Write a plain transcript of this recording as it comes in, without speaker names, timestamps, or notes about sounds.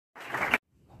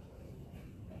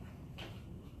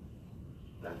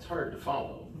It's hard to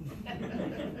follow.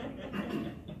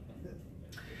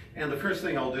 And the first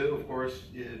thing I'll do, of course,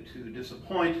 is to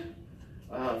disappoint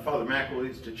Father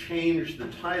McElwee, is to change the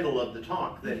title of the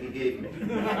talk that he gave me,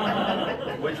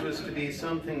 which was to be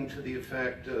something to the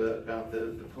effect about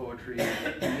the poetry,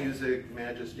 music,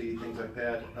 majesty, things like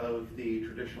that, of the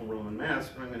traditional Roman Mass.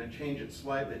 But I'm going to change it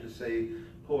slightly to say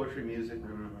poetry, music,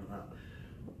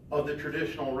 of the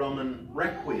traditional Roman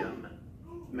Requiem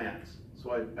Mass.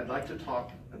 So I'd like to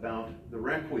talk about the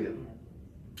Requiem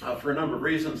for a number of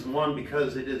reasons. One,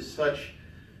 because it is such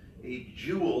a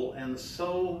jewel and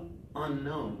so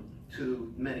unknown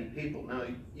to many people. Now,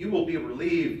 you will be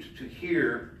relieved to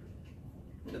hear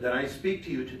that I speak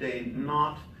to you today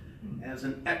not as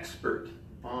an expert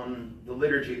on the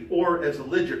liturgy or as a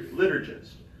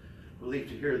liturgist. Relieved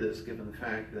to hear this, given the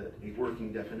fact that a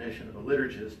working definition of a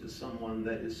liturgist is someone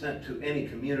that is sent to any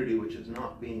community which is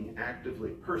not being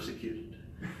actively persecuted.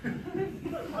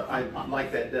 I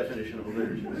like that definition of a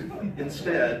liturgist.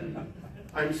 Instead,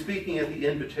 I'm speaking at the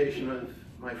invitation of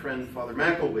my friend Father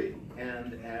McElwee,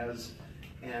 and as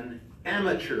an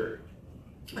amateur,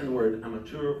 and the word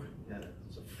amateur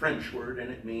is a French word, and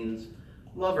it means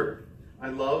lover. I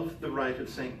love the rite of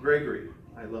St. Gregory.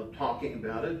 I love talking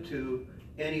about it to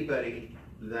anybody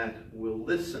that will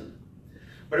listen.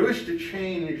 But I wish to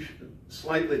change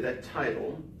slightly that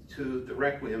title to the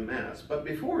Requiem Mass. But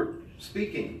before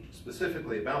speaking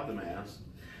specifically about the Mass,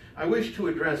 I wish to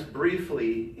address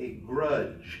briefly a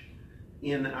grudge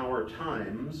in our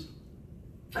times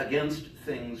against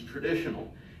things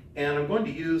traditional. And I'm going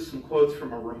to use some quotes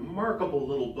from a remarkable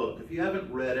little book. If you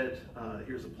haven't read it,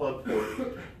 here's a plug for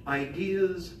it.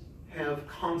 Ideas Have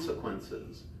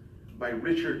Consequences by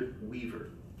Richard Weaver.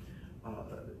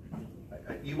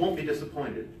 You won't be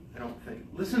disappointed, I don't think.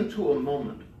 Listen to a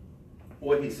moment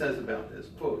what he says about this.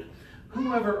 Quote,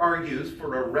 "Whoever argues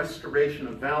for a restoration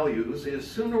of values is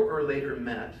sooner or later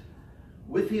met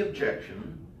with the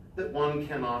objection that one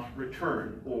cannot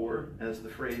return, or, as the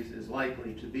phrase is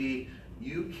likely to be,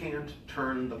 you can't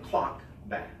turn the clock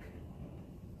back.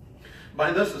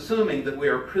 By thus assuming that we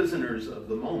are prisoners of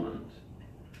the moment,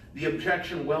 the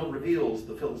objection well reveals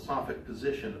the philosophic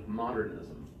position of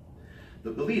modernism.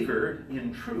 The believer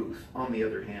in truth, on the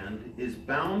other hand, is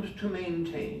bound to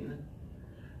maintain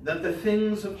that the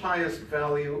things of highest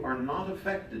value are not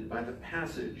affected by the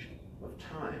passage of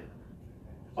time.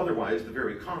 Otherwise, the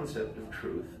very concept of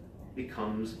truth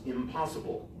becomes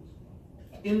impossible.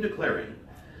 In declaring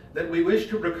that we wish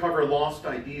to recover lost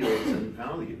ideals and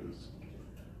values,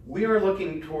 we are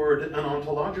looking toward an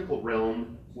ontological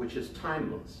realm which is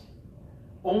timeless.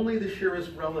 Only the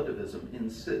sheerest relativism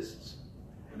insists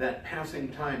that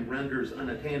passing time renders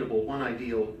unattainable one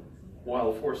ideal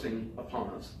while forcing upon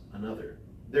us another.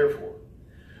 Therefore,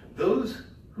 those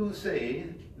who say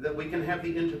that we can have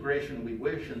the integration we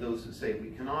wish and those who say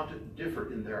we cannot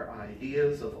differ in their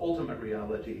ideas of ultimate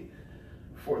reality,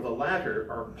 for the latter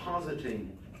are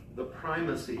positing the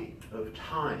primacy of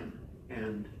time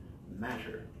and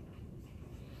matter."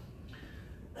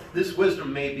 This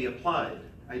wisdom may be applied,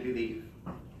 I believe,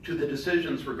 to the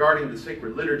decisions regarding the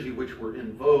sacred liturgy which were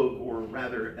in vogue, or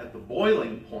rather at the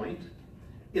boiling point,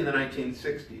 in the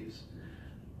 1960s.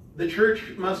 The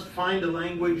church must find a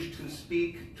language to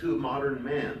speak to modern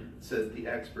man, said the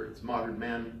experts. Modern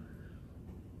man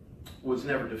was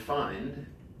never defined,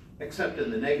 except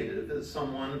in the negative, as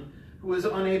someone who is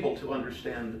unable to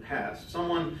understand the past,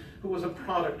 someone who was a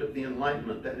product of the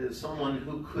Enlightenment, that is, someone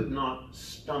who could not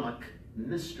stomach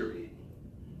mystery.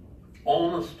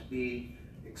 All must be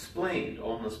explained,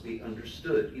 all must be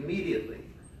understood immediately.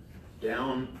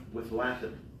 Down with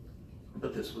Latin.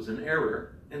 But this was an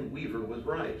error, and Weaver was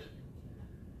right.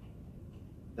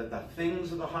 That the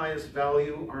things of the highest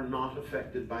value are not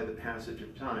affected by the passage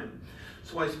of time.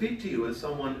 So I speak to you as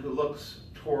someone who looks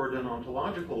toward an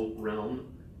ontological realm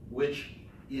which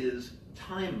is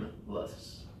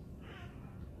timeless.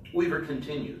 Weaver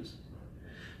continues,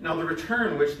 "Now the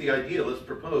return which the idealists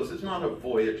propose is not a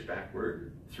voyage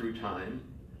backward through time,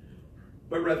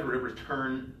 but rather a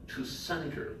return to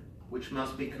center, which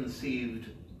must be conceived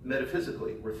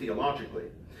metaphysically or theologically.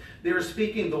 They are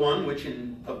speaking of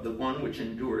the one which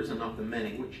endures, and not the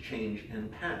many which change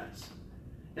and pass.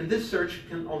 And this search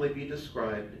can only be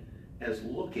described as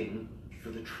looking for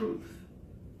the truth.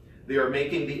 They are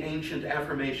making the ancient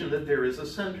affirmation that there is a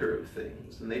center of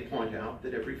things, and they point out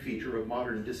that every feature of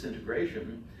modern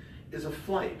disintegration is a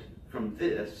flight from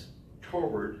this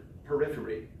toward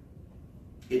periphery.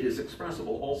 It is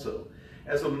expressible also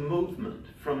as a movement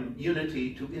from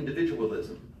unity to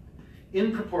individualism.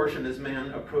 In proportion as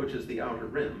man approaches the outer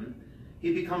rim,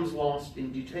 he becomes lost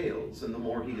in details, and the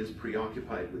more he is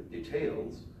preoccupied with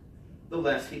details, the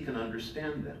less he can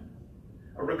understand them.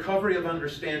 A recovery of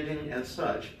understanding as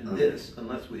such, and this,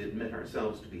 unless we admit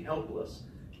ourselves to be helpless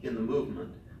in the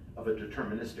movement of a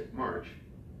deterministic march,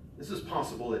 this is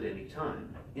possible at any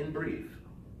time. In brief,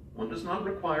 one does not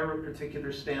require a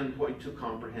particular standpoint to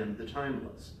comprehend the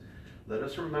timeless. Let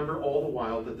us remember all the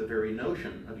while that the very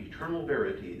notion of eternal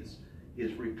verities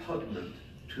is repugnant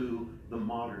to the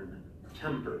modern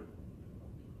temper.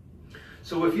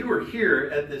 So if you are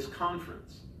here at this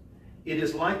conference, it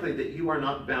is likely that you are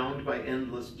not bound by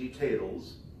endless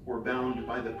details or bound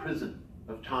by the prison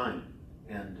of time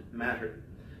and matter,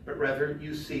 but rather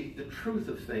you seek the truth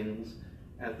of things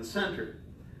at the center.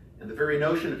 And the very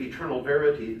notion of eternal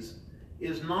verities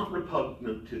is not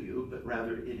repugnant to you, but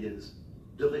rather it is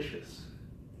delicious.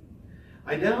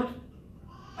 I doubt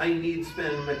I need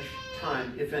spend much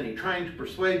time, if any, trying to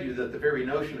persuade you that the very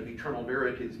notion of eternal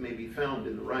verities may be found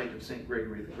in the rite of St.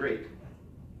 Gregory the Great.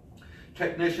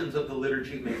 Technicians of the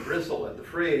liturgy may bristle at the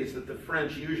phrase that the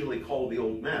French usually call the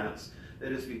Old Mass.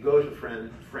 That is, if you go to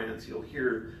France, you'll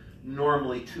hear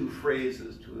normally two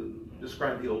phrases to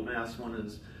describe the Old Mass. One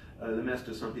is the Messe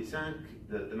de Saint-Piscinq,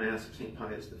 the Mass of St.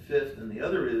 Pius V, and the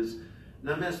other is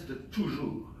la Messe de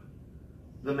toujours,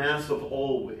 the Mass of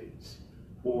always,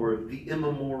 or the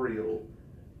immemorial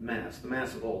Mass, the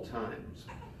Mass of all times.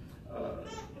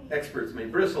 Experts may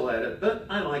bristle at it, but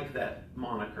I like that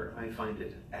moniker. I find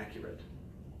it accurate.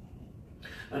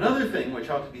 Another thing which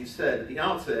ought to be said at the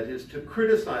outset is to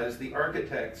criticize the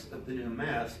architects of the new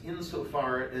Mass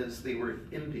insofar as they were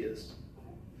impious.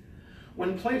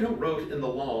 When Plato wrote in the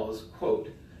Laws, quote,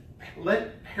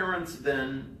 "Let parents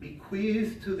then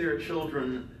bequeath to their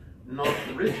children not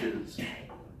riches,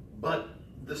 but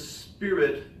the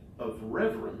spirit of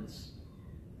reverence,"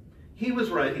 he was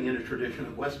writing in a tradition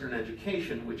of Western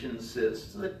education which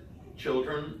insists that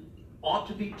children ought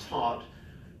to be taught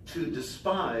to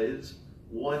despise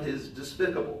what is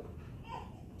despicable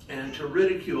and to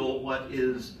ridicule what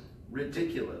is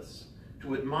ridiculous,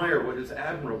 to admire what is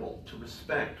admirable, to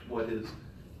respect what is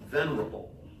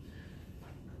venerable.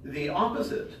 The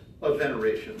opposite of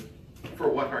veneration for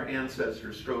what our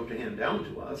ancestors strove to hand down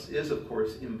to us is, of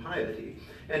course, impiety.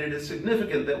 And it is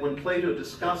significant that when Plato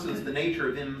discusses the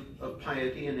nature of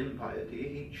piety and impiety,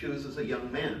 he chooses a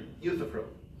young man, Euthyphro,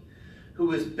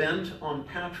 who is bent on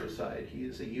patricide. He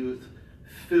is a youth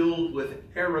filled with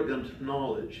arrogant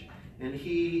knowledge, and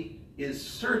he is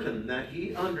certain that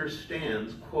he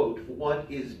understands, quote, what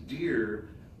is dear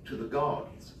to the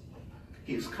gods.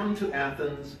 He's come to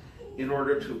Athens in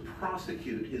order to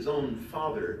prosecute his own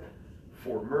father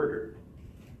for murder.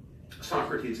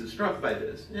 Socrates is struck by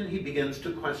this, and he begins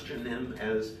to question him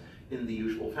as in the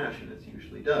usual fashion, as he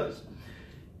usually does.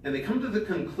 And they come to the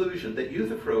conclusion that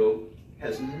Euthyphro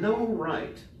has no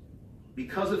right,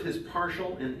 because of his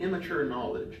partial and immature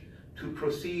knowledge, to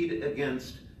proceed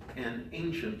against an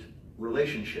ancient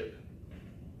relationship.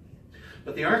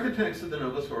 But the architects of the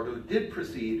Novus Ordo did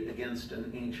proceed against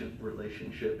an ancient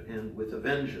relationship, and with a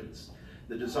vengeance.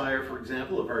 The desire, for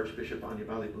example, of Archbishop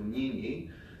Annibale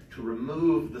Bugnini to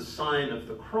remove the sign of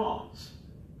the cross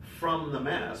from the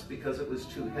Mass because it was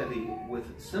too heavy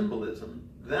with symbolism,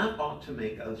 that ought to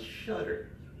make us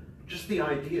shudder. Just the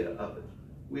idea of it.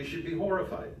 We should be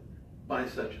horrified by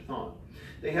such a thought.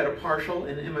 They had a partial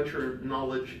and immature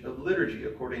knowledge of liturgy,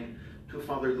 according to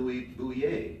Father Louis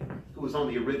Bouillet, who was on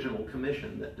the original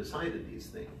commission that decided these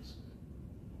things.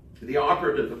 The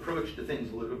operative approach to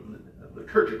things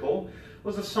liturgical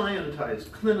was a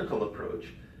scientized, clinical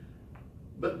approach.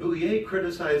 But Bouillet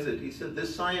criticized it. He said,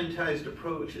 this scientized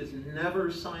approach is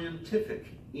never scientific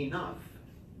enough.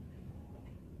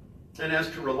 And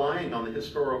as to relying on the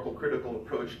historical critical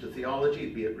approach to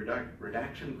theology, be it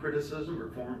redaction criticism or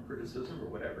form criticism or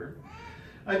whatever,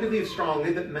 I believe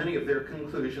strongly that many of their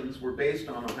conclusions were based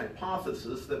on a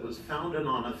hypothesis that was founded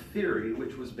on a theory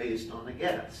which was based on a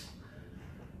guess.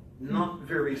 Not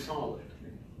very solid.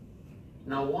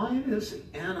 Now, why this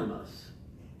animus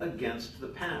against the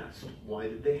past? Why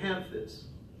did they have this?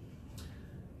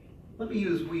 Let me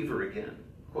use Weaver again.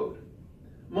 Quote,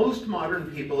 "Most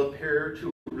modern people appear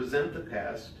to resent the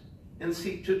past and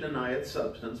seek to deny its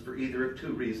substance for either of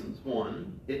two reasons.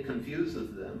 One, it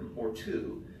confuses them, or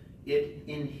two, it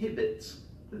inhibits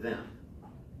them.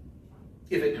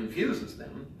 If it confuses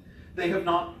them, they have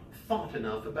not thought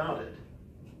enough about it.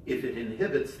 If it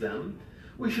inhibits them,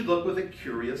 we should look with a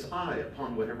curious eye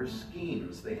upon whatever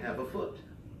schemes they have afoot.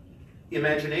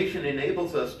 Imagination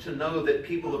enables us to know that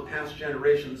people of past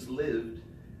generations lived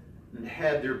and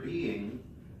had their being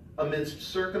amidst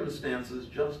circumstances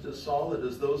just as solid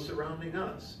as those surrounding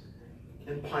us.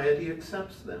 and piety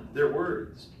accepts them, their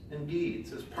words and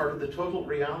deeds, as part of the total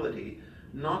reality,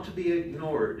 not to be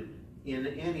ignored in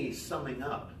any summing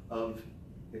up of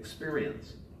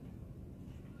experience.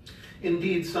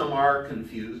 Indeed, some are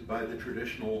confused by the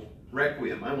traditional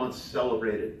Requiem. I once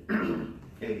celebrated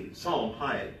a solemn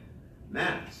high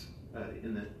Mass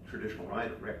in the traditional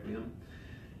rite of Requiem.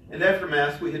 And after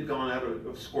Mass, we had gone out,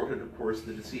 escorted, of course,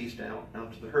 the deceased out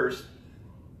to the hearse.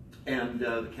 And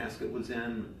the casket was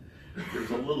in. There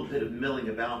was a little bit of milling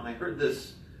about, and I heard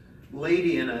this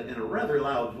lady in a rather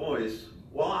loud voice,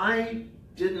 "Well, I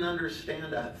didn't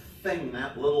understand a thing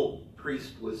that little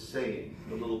priest was saying,"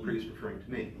 the little priest referring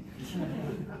to me.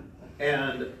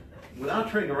 And without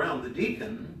turning around, the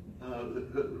deacon,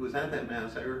 who was at that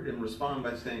Mass, I heard him respond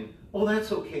by saying, "Oh,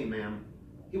 that's okay, ma'am.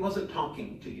 He wasn't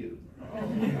talking to you."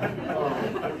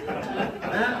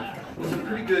 That was a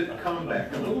pretty good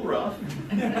comeback. A little rough,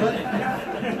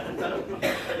 but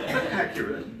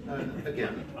accurate,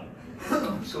 again.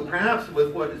 So perhaps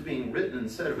with what is being written and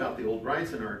said about the old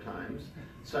rites in our times,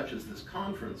 such as this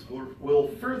conference, will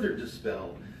further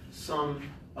dispel some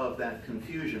of that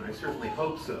confusion. I certainly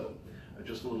hope so.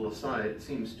 Just a little aside, it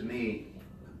seems to me,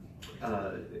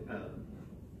 and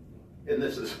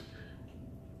this is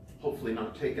hopefully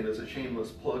not taken as a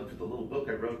shameless plug for the little book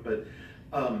I wrote, but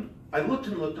I looked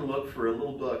and looked and looked for a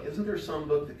little book. Isn't there some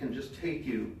book that can just take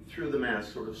you through the Mass,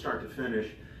 sort of start to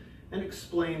finish, and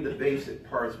explain the basic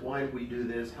parts? Why do we do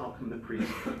this? How come the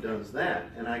priest does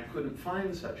that? And I couldn't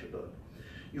find such a book.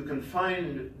 You can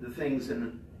find the things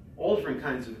in all different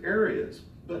kinds of areas,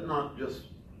 but not just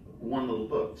one little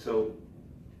book. So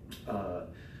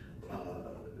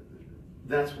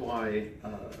that's why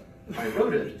I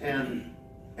wrote it. And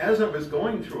as I was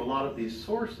going through a lot of these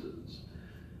sources,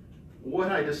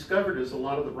 what I discovered is a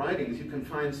lot of the writings, you can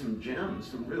find some gems,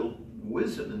 some real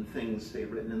wisdom in things, say,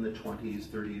 written in the 20s,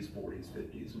 30s, 40s,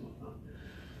 50s, and whatnot.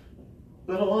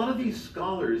 But a lot of these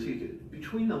scholars,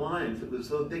 between the lines, it was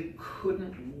though they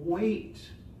couldn't wait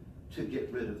to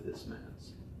get rid of this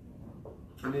Mass.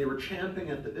 I mean, they were champing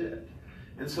at the bit.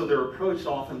 And so their approach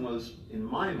often was, in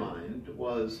my mind,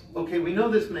 was, okay, we know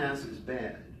this Mass is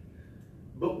bad,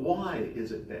 but why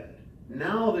is it bad?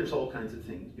 Now there's all kinds of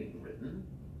things being written,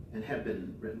 and have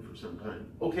been written for some time.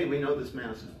 Okay, we know this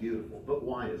Mass is beautiful, but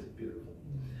why is it beautiful?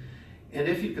 And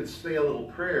if you could say a little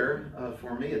prayer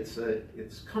for me, it's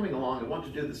coming along. I want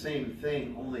to do the same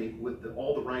thing, only with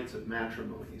all the rites of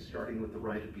matrimony, starting with the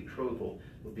rite of betrothal.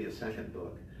 Will be a second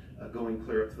book, going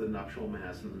clear up to the nuptial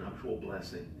Mass and the nuptial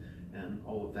blessing and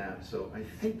all of that. So I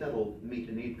think that'll meet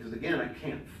a need, because again, I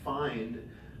can't find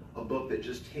a book that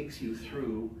just takes you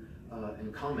through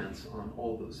and comments on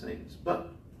all those things.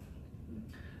 But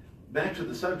back to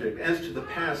the subject, as to the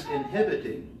past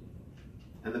inhibiting,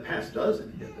 and the past does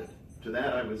inhibit, to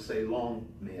that I would say, long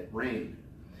may it reign.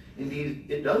 Indeed,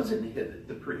 it does inhibit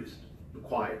the priest, the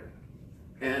choir,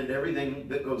 and everything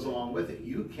that goes along with it.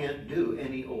 You can't do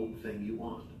any old thing you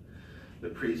want. The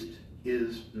priest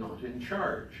is not in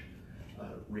charge,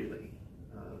 really.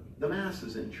 The Mass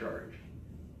is in charge.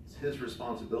 It's his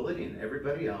responsibility and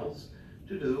everybody else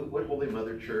to do what Holy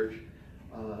Mother Church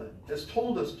has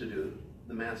told us to do.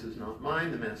 The Mass is not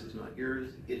mine, the Mass is not yours.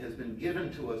 It has been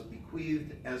given to us,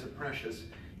 bequeathed as a precious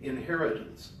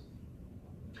inheritance.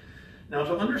 Now,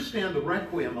 to understand the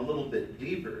Requiem a little bit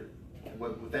deeper,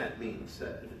 with that being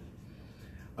said,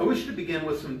 I wish to begin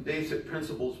with some basic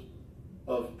principles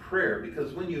of prayer,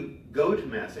 because when you go to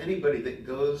Mass, anybody that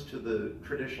goes to the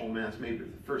traditional Mass maybe for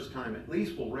the first time at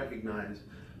least will recognize,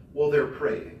 well, they're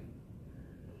praying.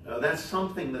 That's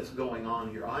something that's going on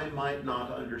here. I might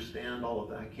not understand all of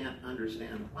that. I can't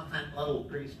understand what that little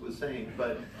priest was saying,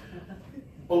 but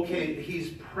okay,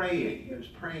 he's praying. There's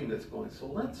praying that's going. So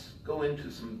let's go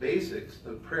into some basics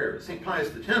of prayer. St.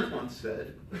 Pius X once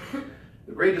said,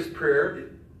 the greatest prayer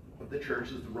of the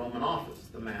Church is the Roman office,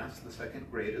 the Mass. The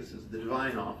second greatest is the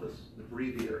Divine Office, the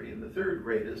Breviary. And the third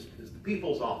greatest is the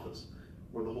People's Office,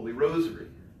 or the Holy Rosary.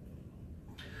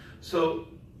 So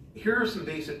here are some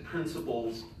basic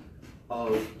principles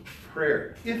of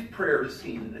prayer. If prayer is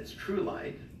seen in its true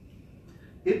light,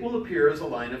 it will appear as a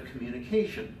line of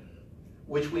communication,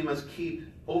 which we must keep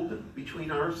open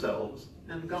between ourselves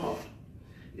and God.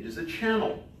 It is a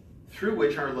channel through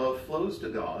which our love flows to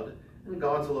God and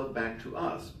God's love back to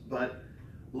us. But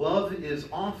love is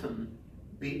often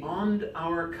beyond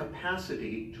our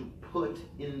capacity to put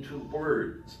into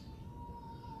words.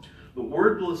 The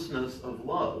wordlessness of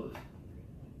love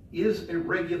is a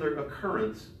regular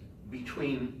occurrence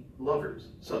between lovers.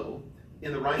 So,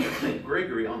 in the rite of St.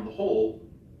 Gregory, on the whole,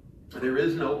 there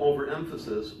is no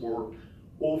overemphasis or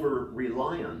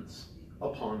over-reliance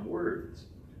upon words.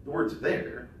 The words are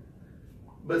there,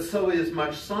 but so is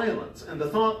much silence. And the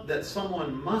thought that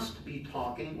someone must be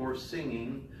talking or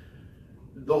singing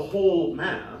the whole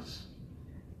Mass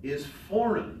is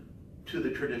foreign to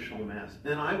the traditional Mass,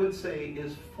 and I would say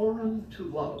is foreign to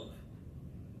love.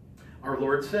 Our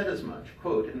Lord said as much,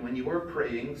 quote, "And when you are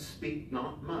praying, speak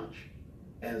not much,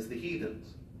 as the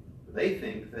heathens. They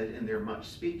think that in their much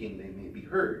speaking they may be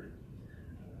heard."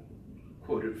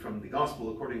 Quoted from the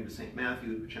Gospel according to St.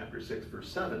 Matthew, chapter 6, verse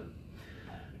 7.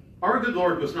 Our good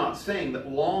Lord was not saying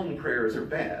that long prayers are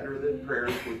bad or that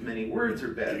prayers with many words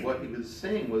are bad. What he was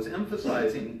saying was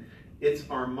emphasizing it's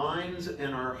our minds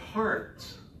and our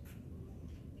hearts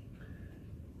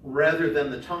rather than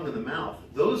the tongue and the mouth.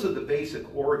 Those are the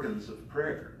basic organs of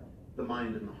prayer, the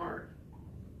mind and the heart.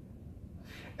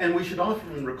 And we should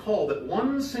often recall that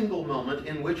one single moment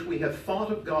in which we have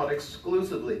thought of God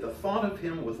exclusively, the thought of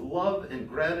him with love and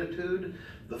gratitude,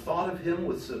 the thought of him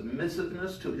with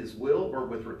submissiveness to his will or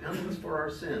with repentance for our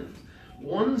sins,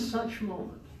 one such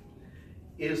moment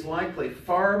is likely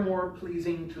far more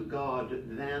pleasing to God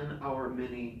than our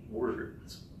many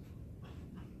words.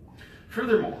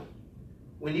 Furthermore,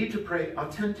 we need to pray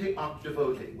attente ac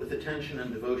devote, with attention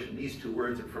and devotion. These two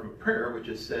words are from a prayer which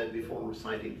is said before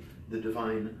reciting the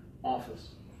divine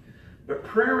office. But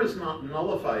prayer is not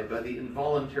nullified by the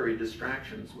involuntary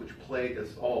distractions which plague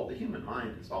us all. The human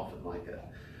mind is often like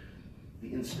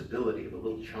the instability of a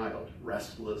little child,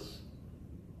 restless,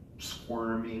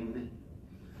 squirming,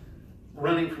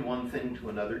 running from one thing to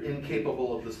another,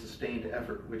 incapable of the sustained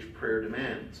effort which prayer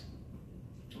demands.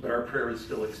 But our prayer is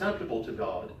still acceptable to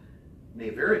God, nay,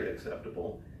 very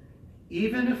acceptable,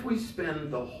 even if we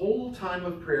spend the whole time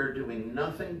of prayer doing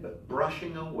nothing but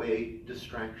brushing away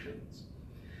distractions.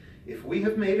 If we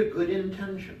have made a good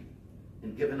intention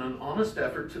and given an honest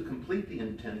effort to complete the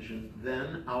intention,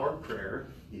 then our prayer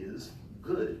is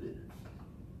good.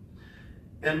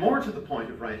 And more to the point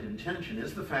of right intention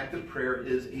is the fact that prayer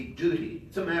is a duty.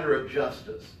 It's a matter of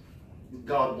justice.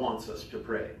 God wants us to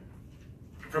pray.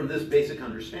 From this basic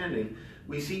understanding,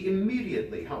 we see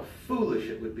immediately how foolish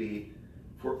it would be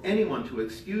for anyone to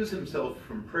excuse himself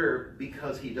from prayer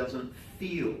because he doesn't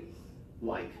feel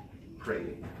like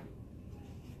praying.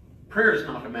 Prayer is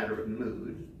not a matter of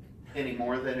mood any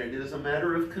more than it is a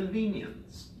matter of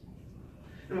convenience.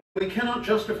 And we cannot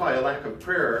justify a lack of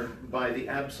prayer by the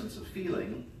absence of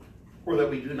feeling, or that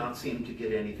we do not seem to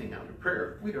get anything out of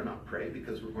prayer. We do not pray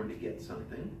because we're going to get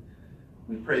something.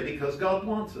 We pray because God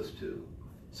wants us to,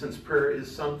 since prayer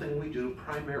is something we do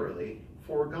primarily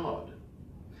for God.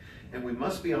 And we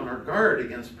must be on our guard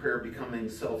against prayer becoming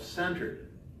self-centered,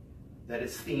 that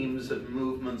its themes and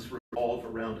movements revolve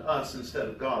around us instead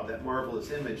of God. That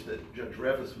marvelous image that Judge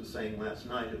Revis was saying last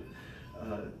night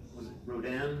of, was it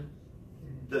Rodin?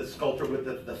 The sculptor with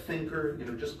the thinker,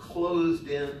 just closed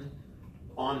in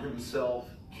on himself,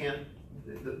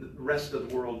 the rest of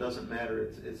the world doesn't matter,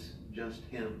 it's just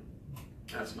him.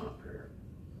 That's not prayer.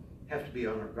 Have to be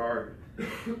on our guard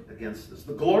against this.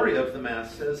 The glory of the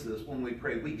Mass says this when we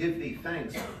pray, we give thee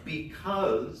thanks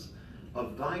because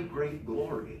of thy great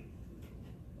glory.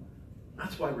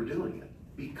 That's why we're doing it,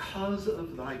 because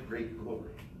of thy great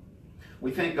glory.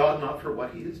 We thank God not for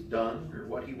what he has done or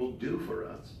what he will do for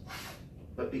us,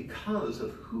 but because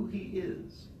of who he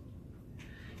is.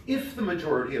 If the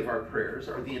majority of our prayers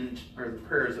are the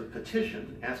prayers of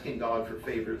petition, asking God for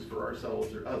favors for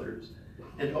ourselves or others,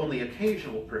 and only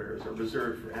occasional prayers are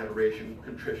reserved for adoration,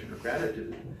 contrition, or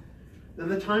gratitude, then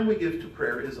the time we give to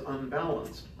prayer is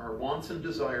unbalanced. Our wants and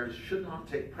desires should not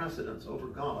take precedence over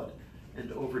God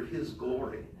and over his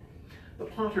glory. The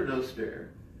Pater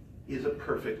Noster is a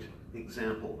perfect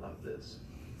example of this.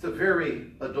 It's a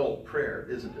very adult prayer,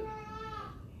 isn't it?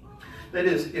 That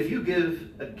is, if you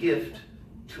give a gift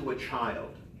to a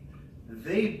child,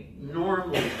 they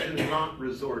normally do not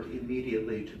resort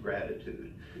immediately to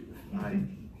gratitude.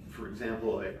 For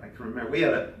example, I can remember we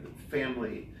had a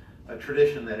family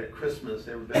tradition that at Christmas,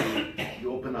 everybody,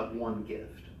 you open up one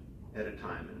gift at a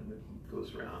time and it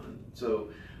goes around. And so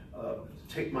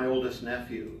take my oldest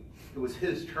nephew. It was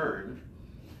his turn.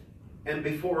 And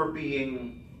before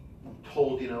being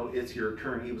told, it's your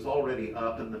turn, he was already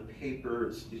up and the paper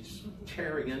is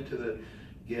tearing into the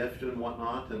gift and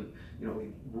whatnot. And, he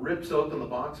rips open the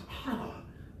box.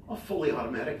 A fully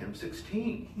automatic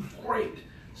M16. Great.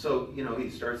 So, he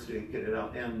starts to get it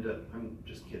out, and I'm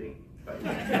just kidding. But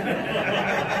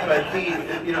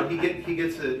he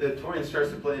gets the toy and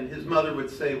starts to play, and his mother would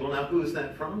say, well, now who's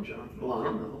that from, John? Well, I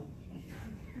don't know.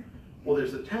 Well,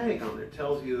 there's a tag on there that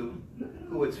tells you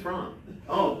who it's from.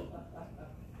 Oh,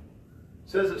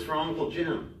 says it's from Uncle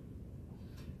Jim.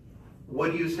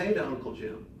 What do you say to Uncle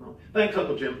Jim? Well, thanks,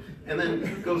 Uncle Jim. And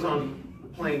then goes on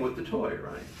playing with the toy,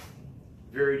 right?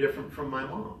 Very different from my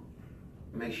mom.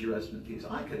 May she rest in peace.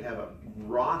 I could have a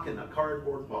rock in a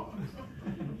cardboard box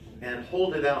and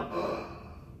hold it out. Oh,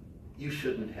 you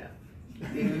shouldn't have.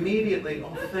 Immediately,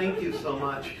 oh, thank you so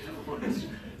much.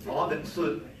 All that,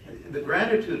 so the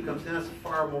gratitude comes, that's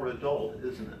far more adult,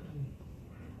 isn't it,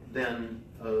 than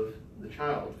of the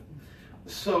child.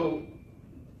 So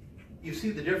you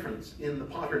see the difference. In the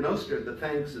Pater Noster, the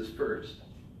thanks is first,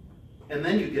 and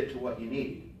then you get to what you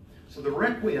need. So the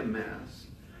Requiem Mass,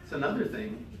 it's another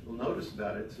thing you'll notice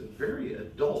about it. It's a very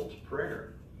adult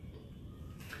prayer.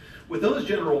 With those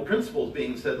general principles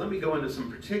being said, let me go into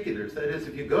some particulars. That is,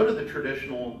 if you go to the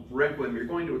traditional Requiem, you're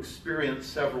going to experience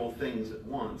several things at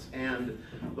once, and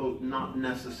though not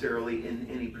necessarily in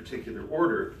any particular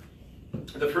order.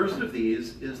 The first of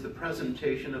these is the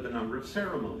presentation of a number of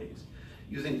ceremonies,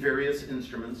 using various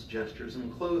instruments, gestures,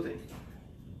 and clothing.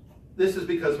 This is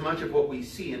because much of what we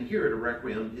see and hear at a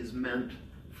Requiem is meant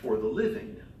for the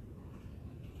living.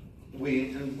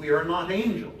 We are not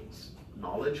angels.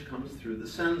 Knowledge comes through the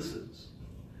senses.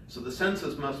 So the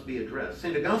senses must be addressed.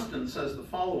 St. Augustine says the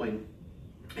following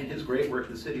in his great work,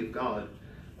 The City of God,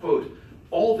 quote,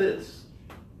 "All this,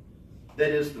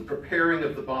 that is the preparing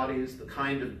of the bodies, the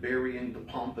kind of burying, the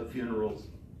pomp of funerals,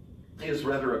 is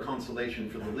rather a consolation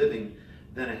for the living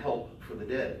than a help for the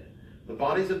dead. The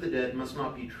bodies of the dead must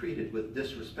not be treated with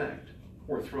disrespect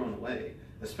or thrown away,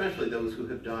 especially those who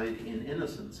have died in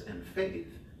innocence and faith,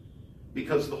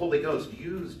 because the Holy Ghost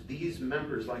used these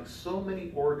members like so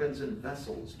many organs and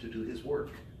vessels to do his work.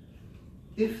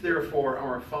 If therefore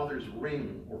our Father's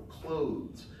ring or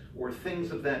clothes or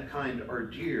things of that kind are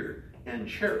dear and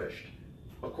cherished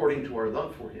according to our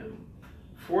love for him,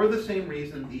 for the same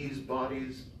reason these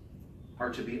bodies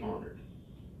are to be honored,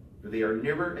 for they are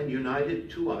nearer and united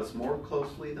to us more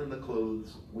closely than the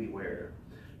clothes we wear.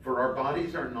 For our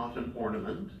bodies are not an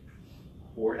ornament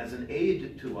or as an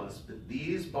aid to us, but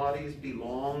these bodies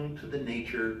belong to the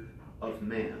nature of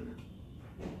man.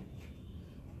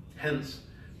 Hence,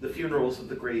 the funerals of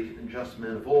the great and just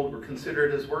men of old were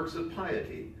considered as works of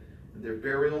piety, and their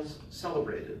burials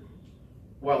celebrated.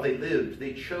 While they lived,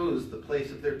 they chose the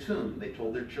place of their tomb. They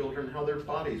told their children how their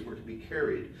bodies were to be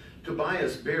carried.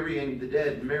 Tobias, burying the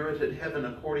dead, merited heaven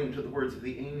according to the words of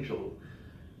the angel,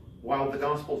 while the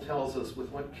gospel tells us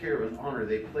with what care and honor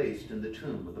they placed in the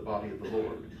tomb of the body of the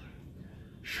Lord.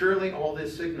 Surely all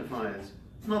this signifies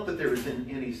not that there is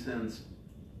any sense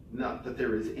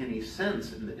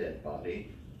in the dead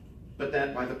body, but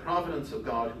that by the providence of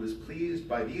God, who is pleased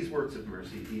by these works of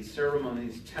mercy, these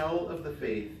ceremonies tell of the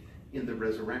faith in the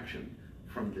resurrection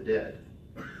from the dead.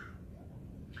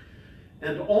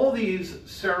 And all these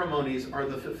ceremonies are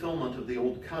the fulfillment of the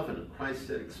old covenant. Christ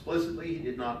said explicitly he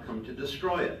did not come to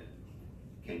destroy it,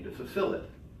 he came to fulfill it.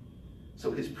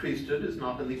 So his priesthood is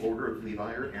not in the order of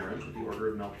Levi or Aaron, but the order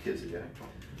of Melchizedek,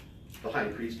 the high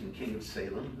priest and king of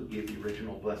Salem, who gave the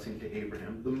original blessing to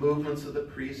Abraham. The movements of the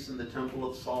priests in the temple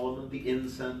of Solomon, the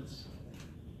incense,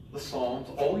 the psalms,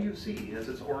 all you see has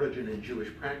its origin in Jewish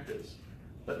practice,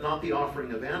 but not the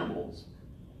offering of animals,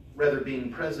 rather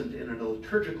being present in a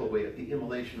liturgical way at the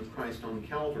immolation of Christ on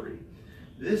Calvary.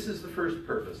 This is the first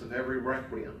purpose of every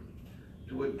Requiem,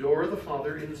 to adore the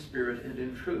Father in spirit and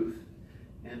in truth,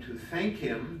 and to thank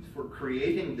him for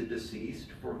creating the deceased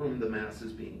for whom the Mass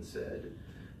is being said,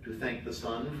 to thank the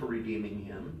Son for redeeming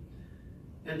him,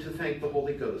 and to thank the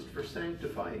Holy Ghost for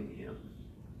sanctifying him.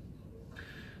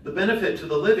 The benefit to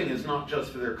the living is not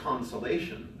just for their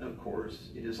consolation, of course.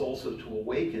 It is also to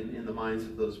awaken in the minds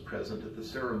of those present at the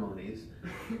ceremonies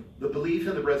the belief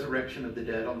in the resurrection of the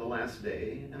dead on the last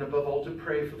day, and above all to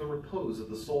pray for the repose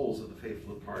of the souls of the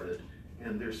faithful departed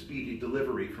and their speedy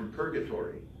delivery from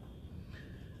purgatory.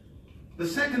 The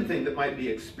second thing that might be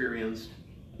experienced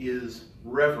is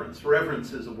reverence.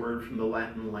 Reverence is a word from the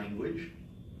Latin language.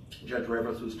 Judge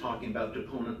Revers was talking about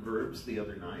deponent verbs the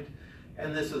other night.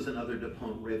 And this is another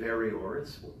deponent, reverior.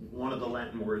 It's one of the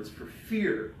Latin words for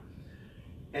fear.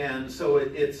 And so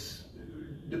it's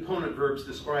deponent verbs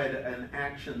describe an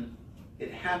action.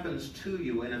 It happens to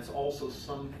you, and it's also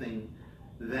something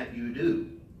that you do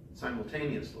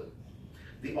simultaneously.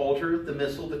 The altar, the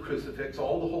missal, the crucifix,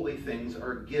 all the holy things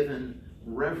are given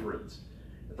reverence,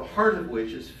 at the heart of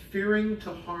which is fearing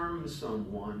to harm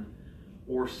someone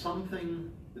or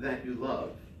something that you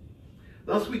love.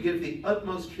 Thus we give the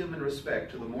utmost human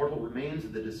respect to the mortal remains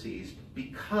of the deceased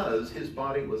because his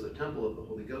body was a temple of the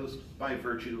Holy Ghost by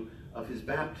virtue of his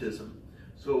baptism.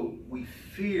 So we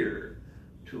fear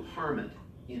to harm it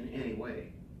in any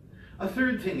way. A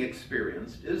third thing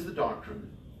experienced is the doctrine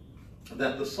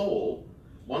that the soul,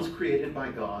 once created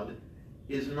by God,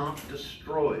 is not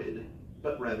destroyed,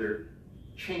 but rather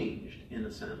changed in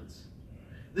a sense.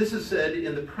 This is said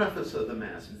in the preface of the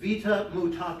Mass. Vita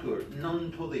mutatur,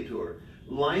 non tolitur.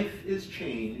 Life is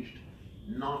changed,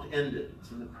 not ended.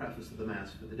 It's in the preface of the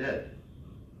Mass for the dead.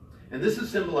 And this is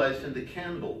symbolized in the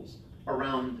candles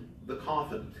around the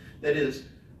coffin. That is,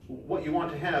 what you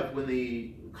want to have when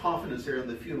the coffin is there and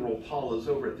the funeral pall is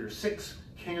over it. There's 6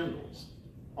 candles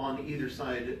on either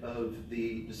side of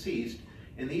the deceased,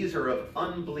 and these are of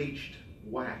unbleached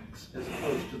wax as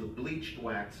opposed to the bleached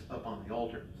wax up on the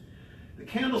altar. The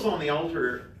candles on the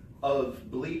altar of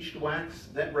bleached wax,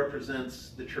 that represents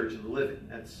the church of the living.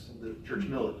 That's the church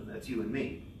militant. That's you and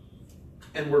me.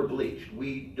 And we're bleached.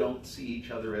 We don't see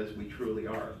each other as we truly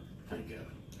are. Thank God.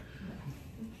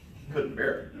 Couldn't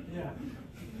bear it. Yeah.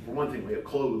 For one thing, we have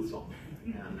clothes on,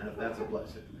 and that's a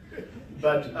blessing.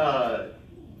 But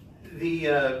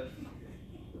the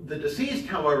deceased,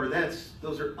 however,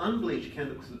 those are unbleached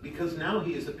candles because now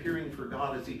he is appearing for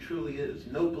God as he truly is.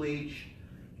 No bleach,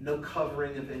 no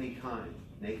covering of any kind.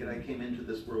 Naked I came into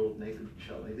this world, naked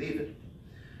shall I leave it.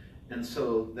 And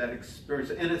so that experience,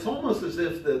 and it's almost as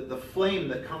if the flame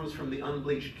that comes from the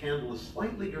unbleached candle is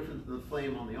slightly different than the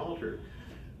flame on the altar.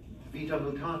 Vita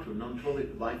mutatur, non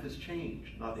tolitur. Life has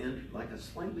changed, not entered, like a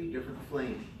slightly different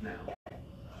flame now.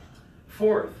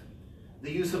 Fourth, the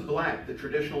use of black, the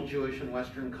traditional Jewish and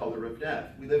Western color of death.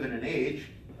 We live in an age,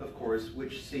 of course,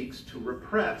 which seeks to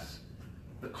repress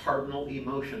the cardinal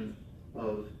emotion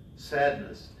of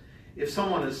sadness. If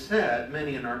someone is sad,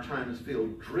 many in our times feel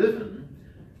driven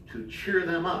to cheer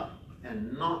them up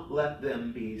and not let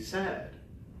them be sad.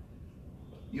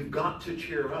 You've got to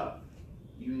cheer up.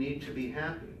 You need to be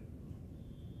happy.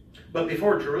 But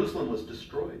before Jerusalem was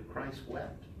destroyed, Christ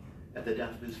wept at the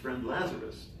death of his friend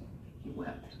Lazarus. He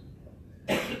wept.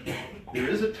 There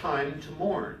is a time to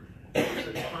mourn. There's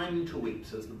a time to weep,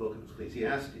 says the book of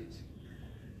Ecclesiastes.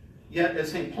 Yet,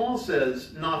 as St. Paul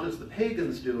says, not as the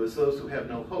pagans do, as those who have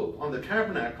no hope. On the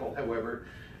tabernacle, however,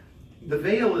 the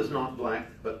veil is not black,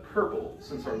 but purple,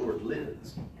 since our Lord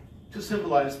lives, to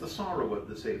symbolize the sorrow of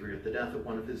the Savior at the death of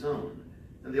one of his own.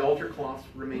 And the altar cloth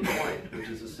remained white, which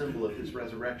is a symbol of his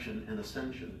resurrection and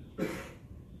ascension.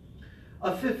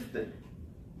 A fifth thing,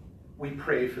 we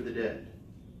pray for the dead.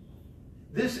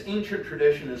 This ancient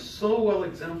tradition is so well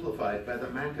exemplified by the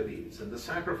Maccabees and the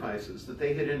sacrifices that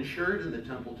they had ensured in the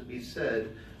temple to be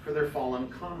said for their fallen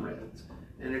comrades,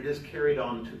 and it is carried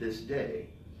on to this day.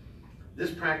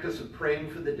 This practice of praying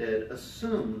for the dead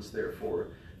assumes, therefore,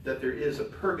 that there is a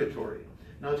purgatory.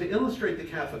 Now, to illustrate the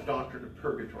Catholic doctrine of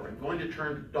purgatory, I'm going to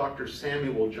turn to Dr.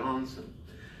 Samuel Johnson,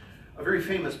 a very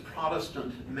famous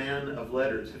Protestant man of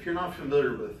letters. If you're not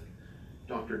familiar with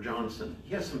Dr. Johnson,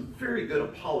 he has some very good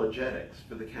apologetics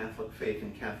for the Catholic faith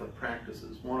and Catholic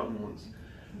practices. One of them was,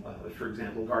 for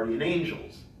example, guardian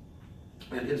angels.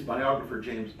 And his biographer,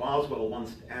 James Boswell,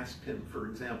 once asked him, for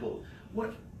example,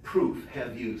 what proof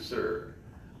have you, sir,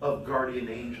 of guardian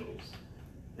angels?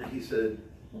 And he said,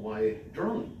 why,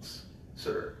 drunks,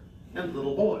 sir, and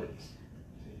little boys.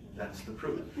 That's the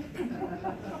proof.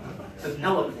 An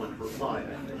eloquent reply,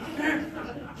 I think.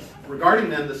 Regarding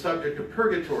then the subject of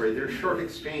purgatory, their short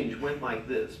exchange went like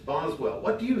this. Boswell,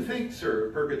 what do you think, sir,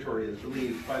 of purgatory is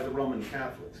believed by the Roman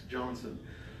Catholics? Johnson,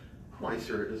 why,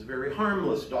 sir, it is a very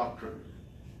harmless doctrine.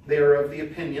 They are of the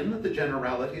opinion that the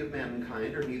generality of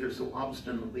mankind are neither so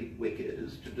obstinately wicked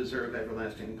as to deserve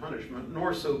everlasting punishment,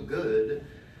 nor so good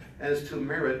as to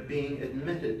merit being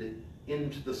admitted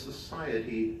into the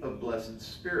society of blessed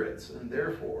spirits, and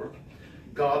therefore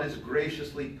God is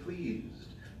graciously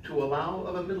pleased to allow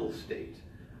of a middle state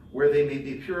where they may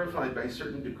be purified by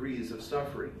certain degrees of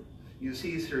suffering. You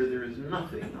see, sir, there is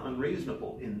nothing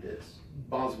unreasonable in this.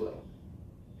 Boswell.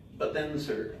 But then,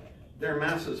 sir, there are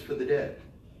masses for the dead.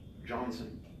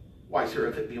 Johnson. Why, sir,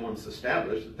 if it be once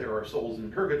established that there are souls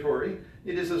in purgatory,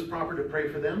 it is as proper to pray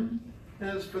for them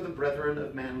as for the brethren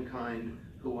of mankind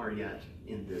who are yet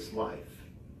in this life.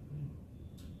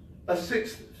 A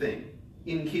sixth thing,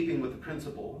 in keeping with the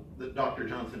principle that Dr.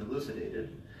 Johnson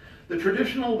elucidated, the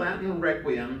traditional Latin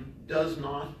Requiem does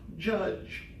not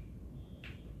judge.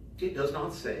 It does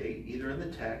not say, either in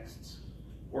the texts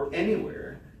or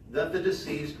anywhere, that the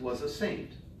deceased was a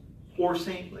saint, or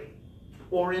saintly,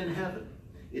 or in heaven.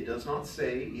 It does not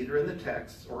say, either in the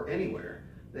texts or anywhere,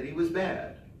 that he was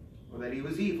bad, or that he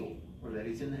was evil, or that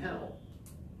he's in hell.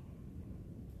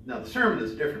 Now, the sermon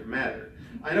is a different matter.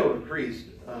 I know a priest,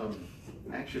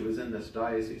 actually was in this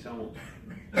diocese, I won't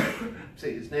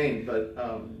say his name, but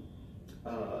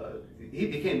he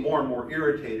became more and more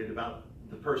irritated about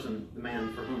the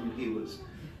man for whom he was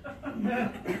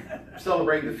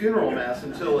celebrating the funeral mass,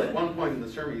 until at one point in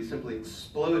the sermon he simply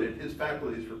exploded. His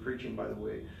faculties for preaching, by the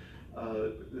way,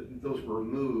 those were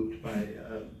removed by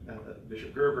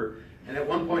Bishop Gerber. And at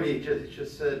one point he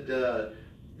just said,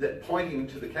 that pointing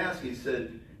to the casket, he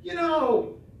said, you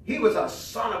know, he was a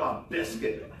son of a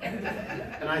biscuit.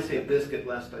 And I say biscuit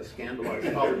lest I scandalize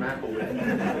Father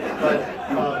McElwee.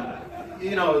 But,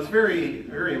 you know, it's very,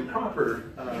 very improper,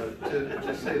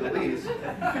 to say the least.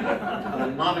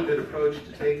 Not a good approach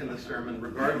to take in the sermon,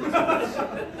 regardless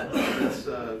of its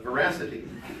veracity.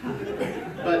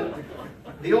 But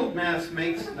the Old Mass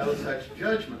makes no such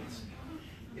judgments.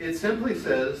 It simply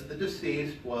says the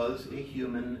deceased was a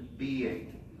human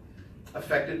being,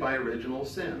 affected by original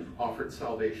sin, offered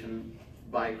salvation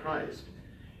by Christ.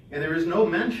 And there is no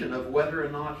mention of whether or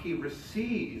not he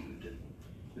received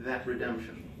that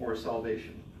redemption or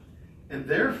salvation. And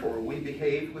therefore we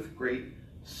behave with great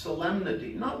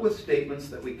solemnity, not with statements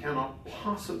that we cannot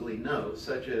possibly know,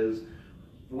 such as,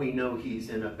 we know he's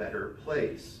in a better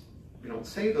place. We don't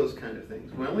say those kind of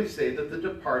things. We only say that the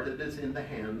departed is in the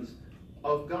hands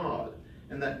of God,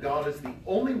 and that God is the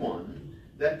only one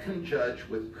that can judge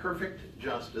with perfect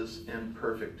justice and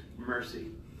perfect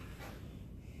mercy.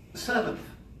 Seventh,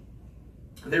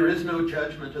 there is no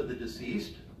judgment of the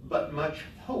deceased, but much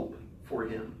hope for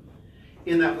him,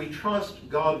 in that we trust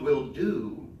God will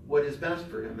do what is best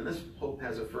for him, and this hope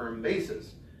has a firm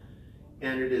basis.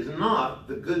 And it is not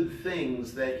the good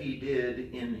things that he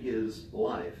did in his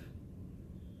life.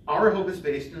 Our hope is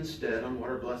based instead on what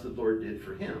our blessed Lord did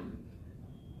for him,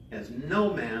 as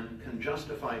no man can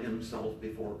justify himself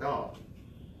before God.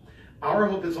 Our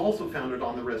hope is also founded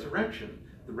on the resurrection.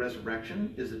 The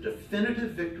resurrection is a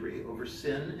definitive victory over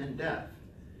sin and death.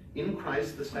 In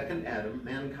Christ, the second Adam,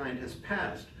 mankind has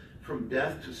passed from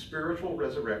death to spiritual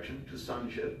resurrection, to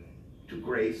sonship, to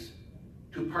grace,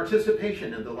 to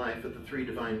participation in the life of the three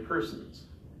divine persons.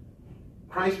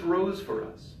 Christ rose for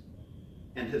us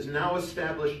and has now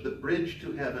established the bridge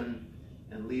to heaven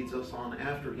and leads us on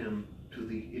after him to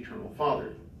the eternal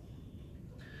Father.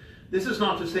 This is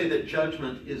not to say that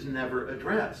judgment is never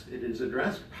addressed. It is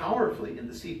addressed powerfully in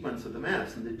the sequence of the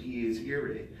Mass, in the Dies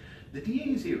Irae. The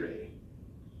Dies Irae,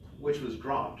 which was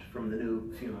dropped from the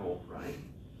new funeral rite,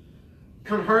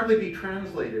 can hardly be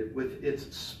translated with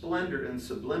its splendor and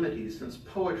sublimity, since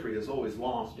poetry is always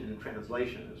lost in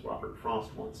translation, as Robert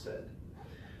Frost once said.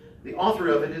 The author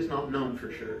of it is not known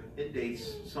for sure. It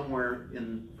dates somewhere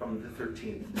from the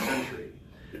 13th century.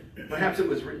 Perhaps it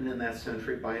was written in that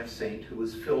century by a saint who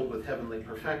was filled with heavenly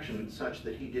perfection, such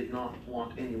that he did not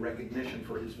want any recognition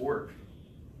for his work.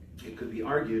 It could be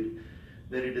argued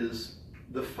that it is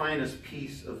the finest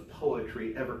piece of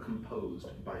poetry ever composed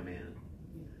by man.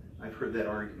 I've heard that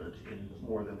argument in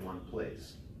more than one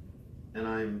place, and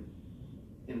I'm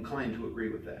inclined to agree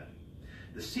with that.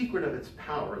 The secret of its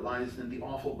power lies in the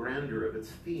awful grandeur of its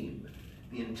theme,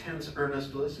 the intense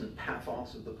earnestness and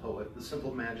pathos of the poet, the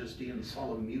simple majesty and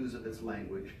solemn muse of its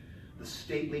language, the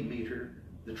stately meter,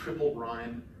 the triple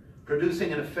rhyme,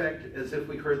 producing an effect as if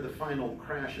we heard the final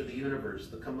crash of the universe,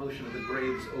 the commotion of the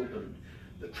graves opened,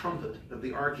 the trumpet of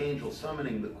the archangel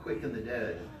summoning the quick and the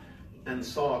dead, and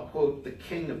saw, quote, the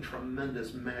King of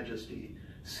tremendous majesty,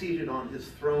 seated on his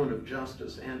throne of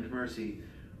justice and mercy,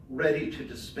 ready to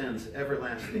dispense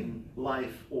everlasting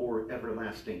life or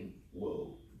everlasting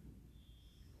woe.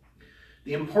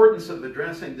 The importance of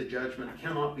addressing the judgment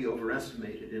cannot be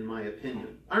overestimated, in my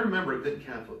opinion. I remember a good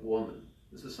Catholic woman,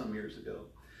 this is some years ago,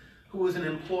 who was an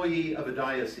employee of a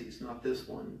diocese, not this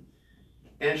one,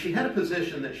 and she had a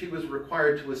position that she was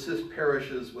required to assist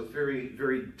parishes with very,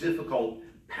 very difficult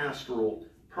pastoral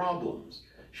problems.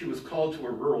 She was called to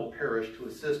a rural parish to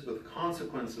assist with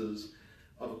consequences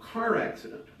of a car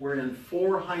accident wherein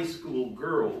 4 high school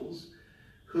girls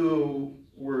who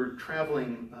were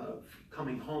traveling,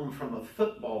 coming home from a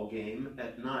football game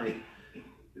at night,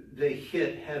 they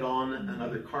hit head-on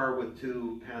another car with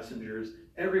 2 passengers.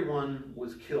 Everyone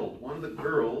was killed. One of the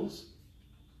girls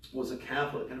was a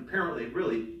Catholic, and apparently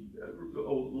really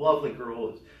a lovely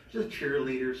girl, just a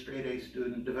cheerleader, straight-A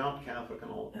student, devout Catholic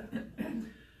and all of that.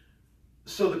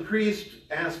 So the priest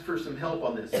asked for some help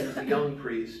on this. He was a young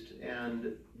priest,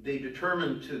 and they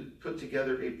determined to put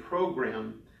together a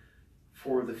program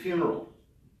for the funeral.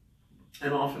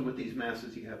 And often with these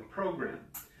masses you have a program.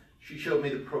 She showed me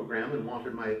the program and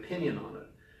wanted my opinion on it.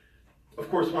 Of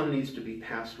course, one needs to be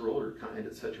pastoral or kind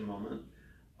at such a moment.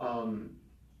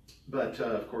 But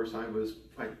of course I was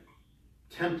quite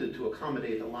tempted to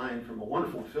accommodate a line from a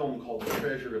wonderful film called The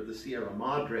Treasure of the Sierra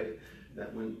Madre,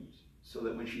 so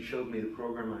that when she showed me the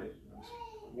program,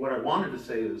 what I wanted to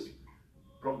say is,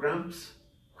 programs,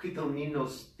 Quitomino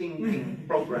stinking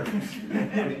programs.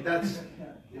 I mean,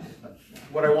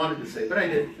 what I wanted to say, but I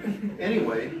didn't.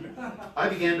 Anyway, I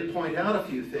began to point out a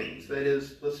few things. That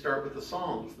is, let's start with the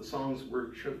songs. The songs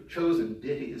were chosen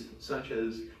ditties, such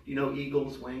as, do you know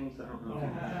Eagle's Wings? I don't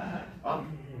know.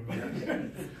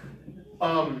 Yes.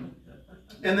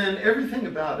 And then everything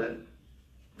about it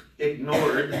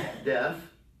ignored death,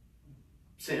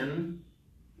 sin,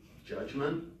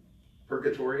 judgment,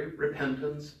 purgatory,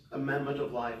 repentance, amendment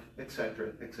of life,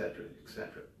 etc., etc.,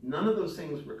 etc. None of those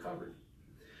things were covered.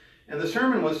 And the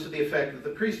sermon was to the effect that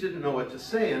the priest didn't know what to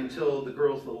say until the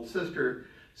girl's little sister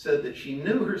said that she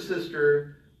knew her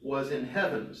sister was in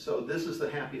heaven. So this is the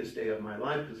happiest day of my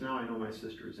life, because now I know my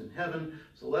sister is in heaven.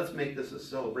 So let's make this a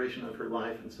celebration of her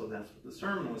life. And so that's what the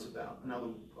sermon was about.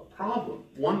 Now,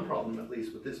 one problem at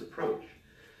least with this approach,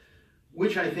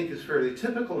 which I think is fairly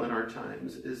typical in our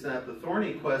times, is that the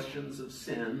thorny questions of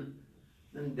sin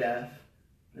and death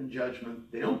and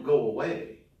judgment, they don't go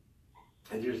away.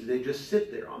 And they just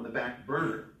sit there on the back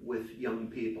burner with young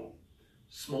people,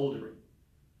 smoldering,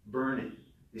 burning.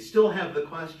 They still have the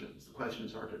questions. The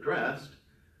questions aren't addressed.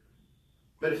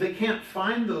 But if they can't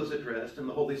find those addressed in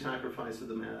the holy sacrifice of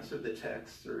the Mass or the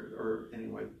texts or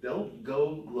anyway, they'll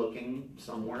go looking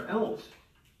somewhere else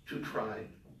to try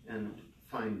and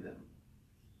find them.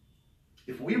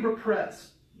 If we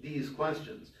repress these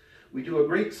questions, we do a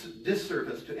great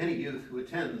disservice to any youth who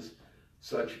attends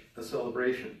such a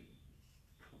celebration.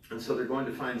 And so they're going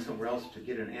to find somewhere else to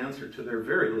get an answer to their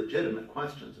very legitimate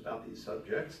questions about these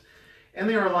subjects. And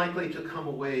they are likely to come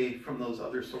away from those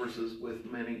other sources with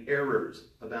many errors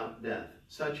about death,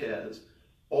 such as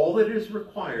all that is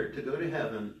required to go to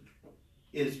heaven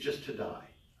is just to die.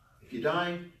 If you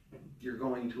die, you're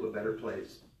going to a better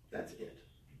place. That's it.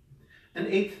 An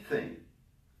eighth thing.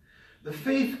 The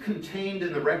faith contained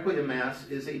in the Requiem Mass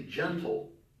is a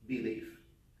gentle belief,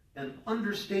 an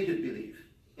understated belief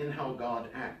in how God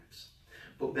acts.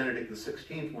 Pope Benedict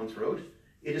XVI once wrote,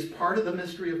 "It is part of the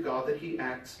mystery of God that he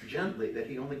acts gently, that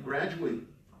he only gradually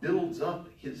builds up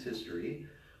his history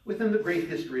within the great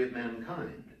history of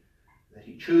mankind, that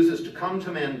he chooses to come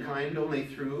to mankind only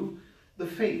through the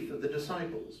faith of the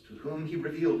disciples to whom he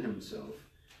revealed himself,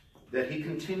 that he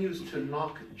continues to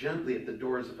knock gently at the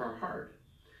doors of our heart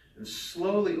and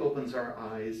slowly opens our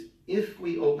eyes if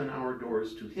we open our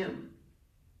doors to him.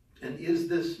 And is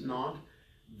this not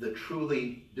the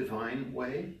truly divine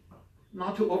way?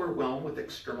 Not to overwhelm with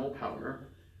external power,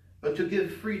 but to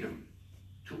give freedom,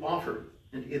 to offer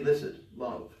and elicit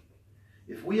love.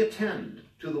 If we attend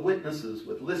to the witnesses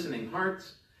with listening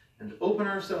hearts and open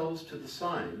ourselves to the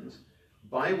signs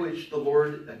by which the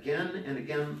Lord again and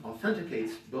again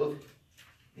authenticates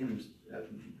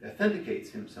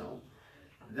himself,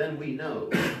 then we know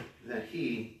that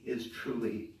he is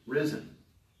truly risen."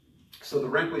 So the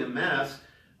Requiem Mass,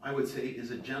 I would say,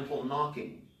 is a gentle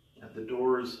knocking at the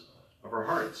doors of our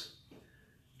hearts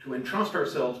to entrust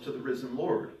ourselves to the risen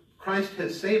Lord. Christ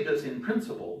has saved us in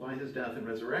principle by his death and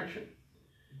resurrection,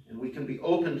 and we can be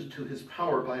opened to his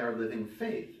power by our living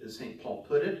faith. As St. Paul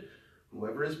put it,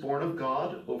 "Whoever is born of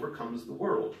God overcomes the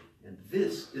world, and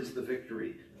this is the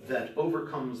victory that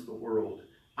overcomes the world,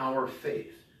 our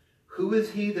faith. Who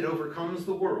is he that overcomes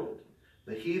the world?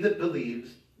 But he that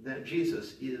believes that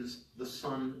Jesus is the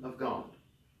Son of God."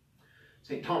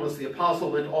 St. Thomas the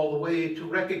Apostle went all the way to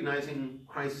recognizing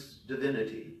Christ's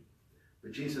divinity.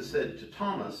 But Jesus said to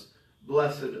Thomas,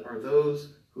 "Blessed are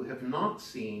those who have not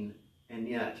seen and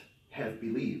yet have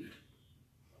believed."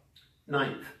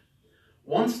 Ninth,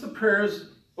 once the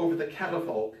prayers over the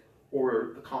catafalque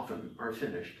or the coffin are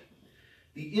finished,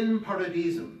 the In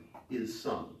Paradisum is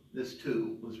sung. This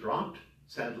too was dropped,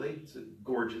 sadly. It's a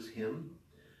gorgeous hymn.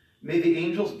 "May the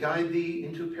angels guide thee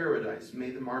into paradise. May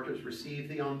the martyrs receive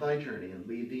thee on thy journey and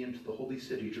lead thee into the holy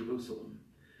city, Jerusalem.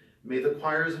 May the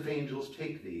choirs of angels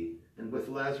take thee, and with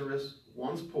Lazarus,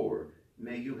 once poor,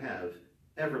 may you have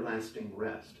everlasting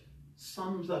rest."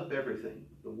 Sums up everything,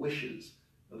 the wishes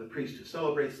of the priest who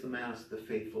celebrates the Mass, the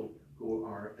faithful who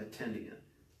are attending it.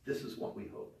 This is what we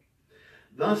hope.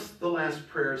 Thus, the last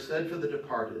prayer said for the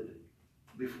departed,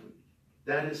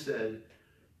 that is said,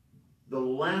 the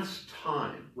last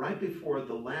time, right before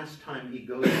the last time he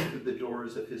goes through the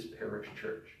doors of his parish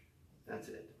church. That's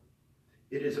it.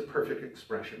 It is a perfect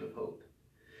expression of hope.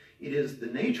 It is the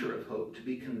nature of hope to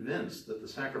be convinced that the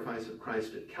sacrifice of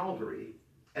Christ at Calvary,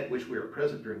 at which we are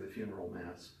present during the funeral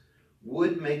Mass,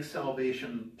 would make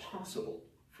salvation possible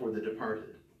for the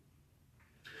departed.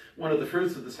 One of the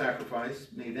fruits of the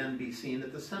sacrifice may then be seen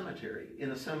at the cemetery.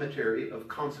 In a cemetery of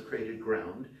consecrated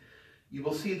ground, you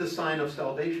will see the sign of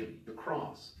salvation, the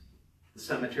cross. The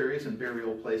cemeteries and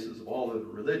burial places of all other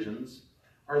religions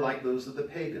are like those of the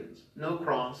pagans. No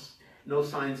cross, No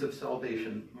signs of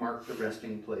salvation mark the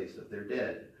resting place of their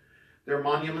dead. Their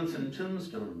monuments and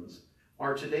tombstones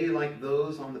are today like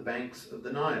those on the banks of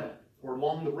the Nile or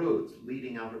along the roads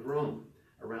leading out of Rome,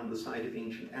 around the site of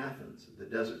ancient Athens, the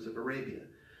deserts of Arabia,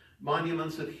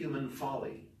 monuments of human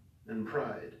folly and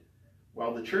pride,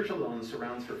 while the church alone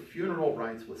surrounds her funeral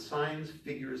rites with signs,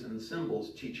 figures, and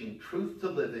symbols teaching truth to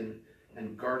living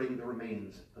and guarding the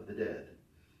remains of the dead.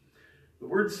 The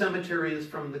word cemetery is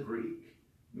from the Greek,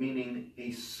 meaning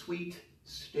a sweet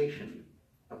station,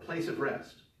 a place of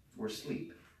rest or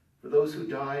sleep for those who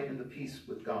die in the peace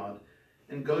with God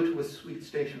and go to a sweet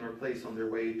station or place on their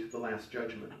way to the last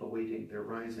judgment, awaiting their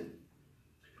rising.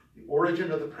 The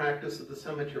origin of the practice of the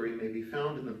cemetery may be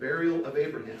found in the burial of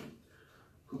Abraham,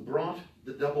 who bought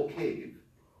the double cave.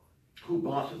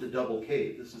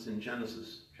 This is in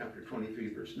Genesis chapter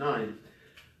 23, verse 9,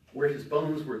 where his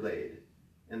bones were laid.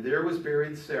 And there was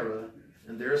buried Sarah,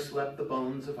 and there slept the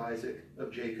bones of Isaac,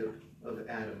 of Jacob, of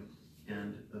Adam,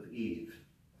 and of Eve.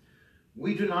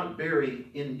 We do not bury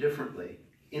indifferently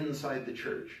inside the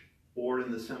church or in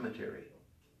the cemetery.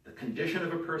 The condition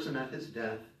of a person at his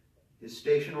death, his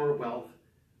station or wealth,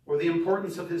 or the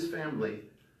importance of his family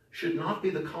should not be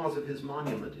the cause of his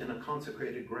monument in a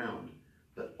consecrated ground,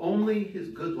 but only his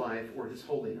good life or his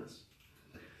holiness.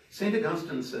 St.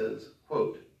 Augustine says,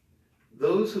 quote,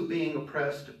 "Those who being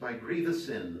oppressed by grievous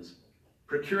sins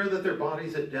procure that their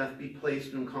bodies at death be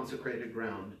placed in consecrated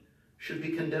ground should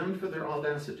be condemned for their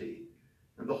audacity,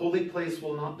 and the holy place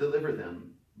will not deliver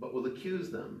them, but will accuse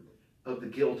them of the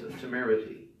guilt of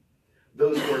temerity.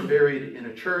 Those who are buried in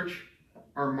a church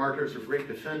are martyrs or great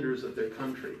defenders of their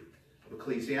country.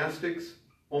 Ecclesiastics,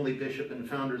 only bishop and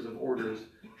founders of orders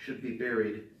should be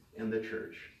buried in the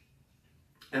church."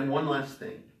 And one last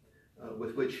thing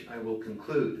with which I will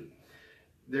conclude.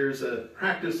 There's a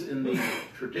practice in the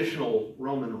traditional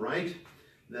Roman rite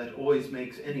that always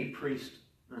makes any priest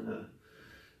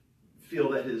feel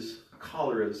that his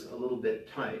collar is a little bit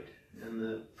tight. And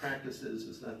the practice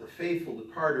is that the faithful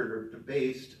departed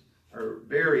are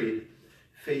buried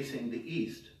facing the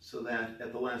east, so that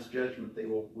at the last judgment they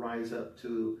will rise up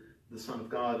to the Son of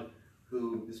God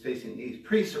who is facing the east.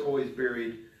 Priests are always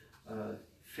buried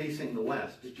facing the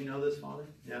west. Did you know this, Father?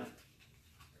 Yeah.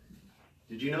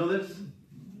 Did you know this?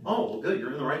 Oh, well, good.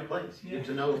 You're in the right place. You get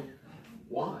to know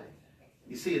why.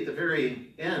 You see, at the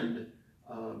very end,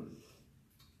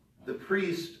 the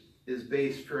priest is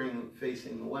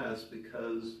facing the west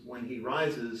because when he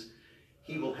rises,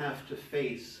 he will have to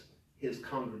face his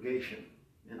congregation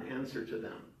and answer to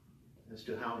them as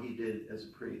to how he did as a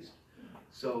priest.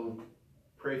 So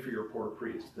pray for your poor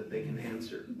priest that they can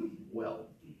answer well.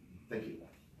 Thank you.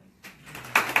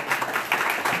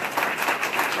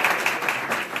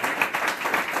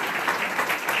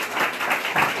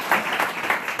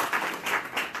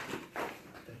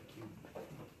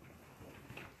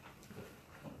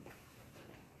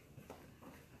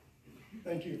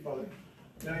 Thank you, Father.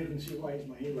 Now you can see why he's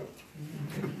my hero.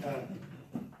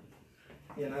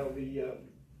 And I will be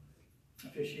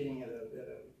officiating at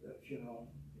a funeral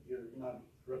here, not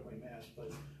Requiem Mass,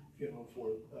 but funeral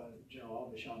for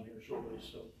General Alvisham here shortly.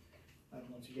 So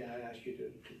once again, I ask you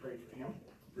to pray for him,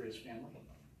 for his family.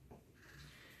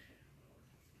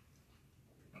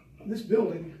 This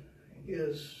building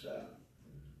is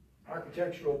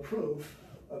architectural proof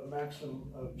of a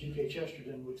maxim of G.K.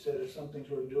 Chesterton, which said if something's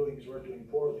worth doing, it's worth doing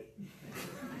poorly.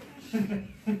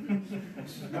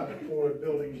 This is not a poor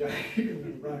building that you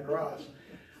can run across.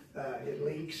 It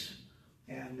leaks,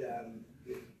 and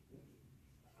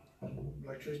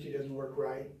electricity doesn't work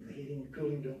right, and the heating and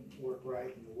cooling don't work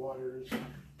right, and the water is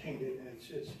tainted, and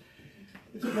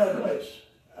it's a bad place.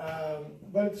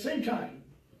 But at the same time,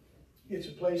 it's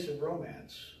a place of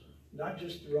romance. Not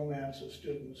just the romance of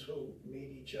students who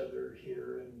meet each other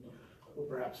here and who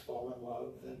perhaps fall in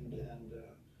love and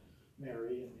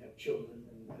marry and have children,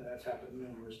 and that's happened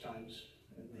numerous times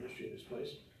in the history of this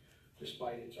place,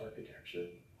 despite its architecture.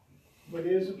 But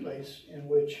it is a place in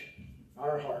which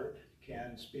our heart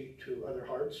can speak to other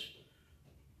hearts,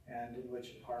 and in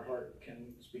which our heart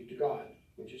can speak to God,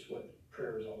 which is what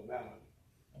prayer is all about.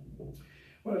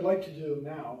 What I'd like to do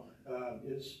now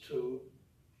is to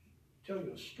tell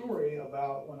you a story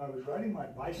about when I was riding my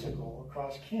bicycle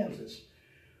across Kansas.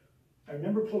 I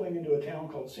remember pulling into a town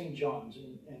called St. John's,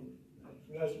 and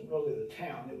it wasn't really the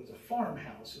town, it was a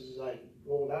farmhouse as I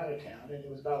rolled out of town, and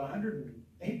it was about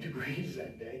 108 degrees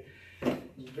that day. It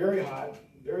was very hot,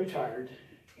 very tired,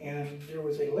 and there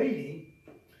was a lady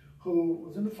who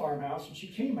was in the farmhouse, and she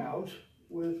came out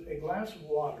with a glass of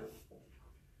water.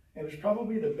 It was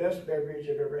probably the best beverage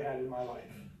I've ever had in my life.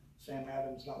 Sam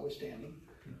Adams notwithstanding.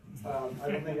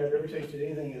 I don't think I've ever tasted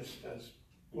anything as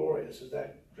glorious as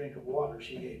that drink of water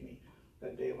she gave me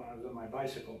that day when I was on my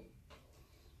bicycle.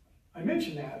 I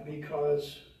mention that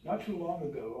because not too long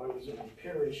ago I was in a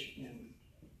parish in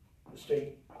the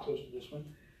state close to this one,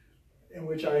 in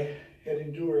which I had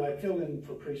endured, I filled in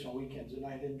for priests on weekends, and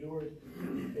I had endured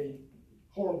a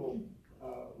horrible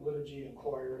liturgy and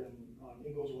choir, and on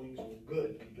Eagle's Wings was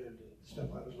good compared to the stuff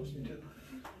I was listening to.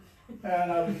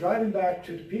 And I was driving back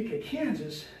to Topeka,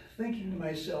 Kansas, thinking to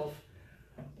myself,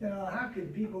 you know, how can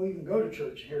people even go to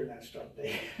church hearing that stuff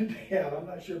they have? I'm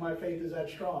not sure my faith is that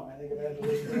strong. I think if I had to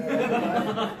listen to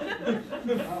that, I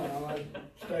don't know, I'd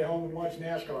stay home and watch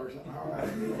NASCAR or something. All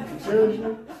right.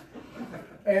 Seriously?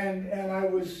 And I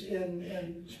was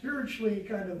in spiritually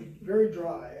kind of very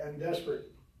dry and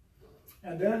desperate.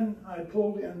 And then I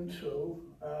pulled into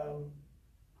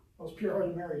Pure Heart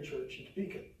of Mary Church in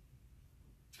Topeka.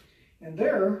 And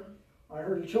there, I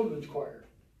heard a children's choir.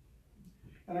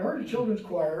 And I heard a children's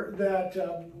choir that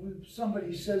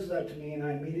somebody says that to me, and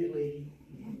I immediately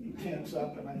tense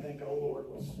up, and I think, oh Lord,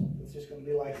 what's this going to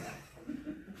be like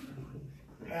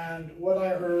now? And what I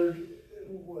heard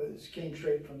came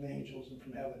straight from the angels and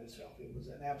from heaven itself. It was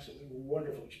an absolutely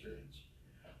wonderful experience.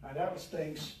 And that was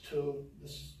thanks to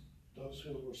those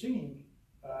who were singing,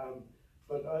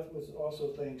 but it was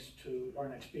also thanks to our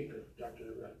next speaker,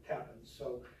 Dr. Tappins.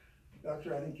 So,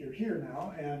 Doctor, I think you're here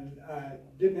now, and I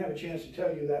didn't have a chance to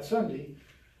tell you that Sunday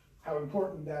how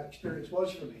important that experience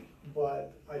was for me,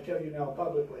 but I tell you now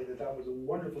publicly that that was a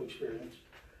wonderful experience.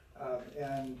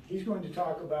 And he's going to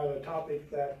talk about a topic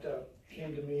that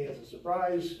came to me as a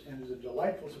surprise and as a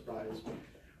delightful surprise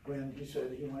when he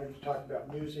said he wanted to talk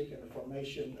about music and the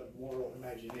formation of moral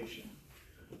imagination.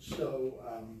 So,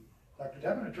 Dr.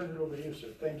 Tappan, I turn it over to you, sir.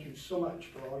 Thank you so much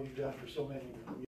for all you've done for so many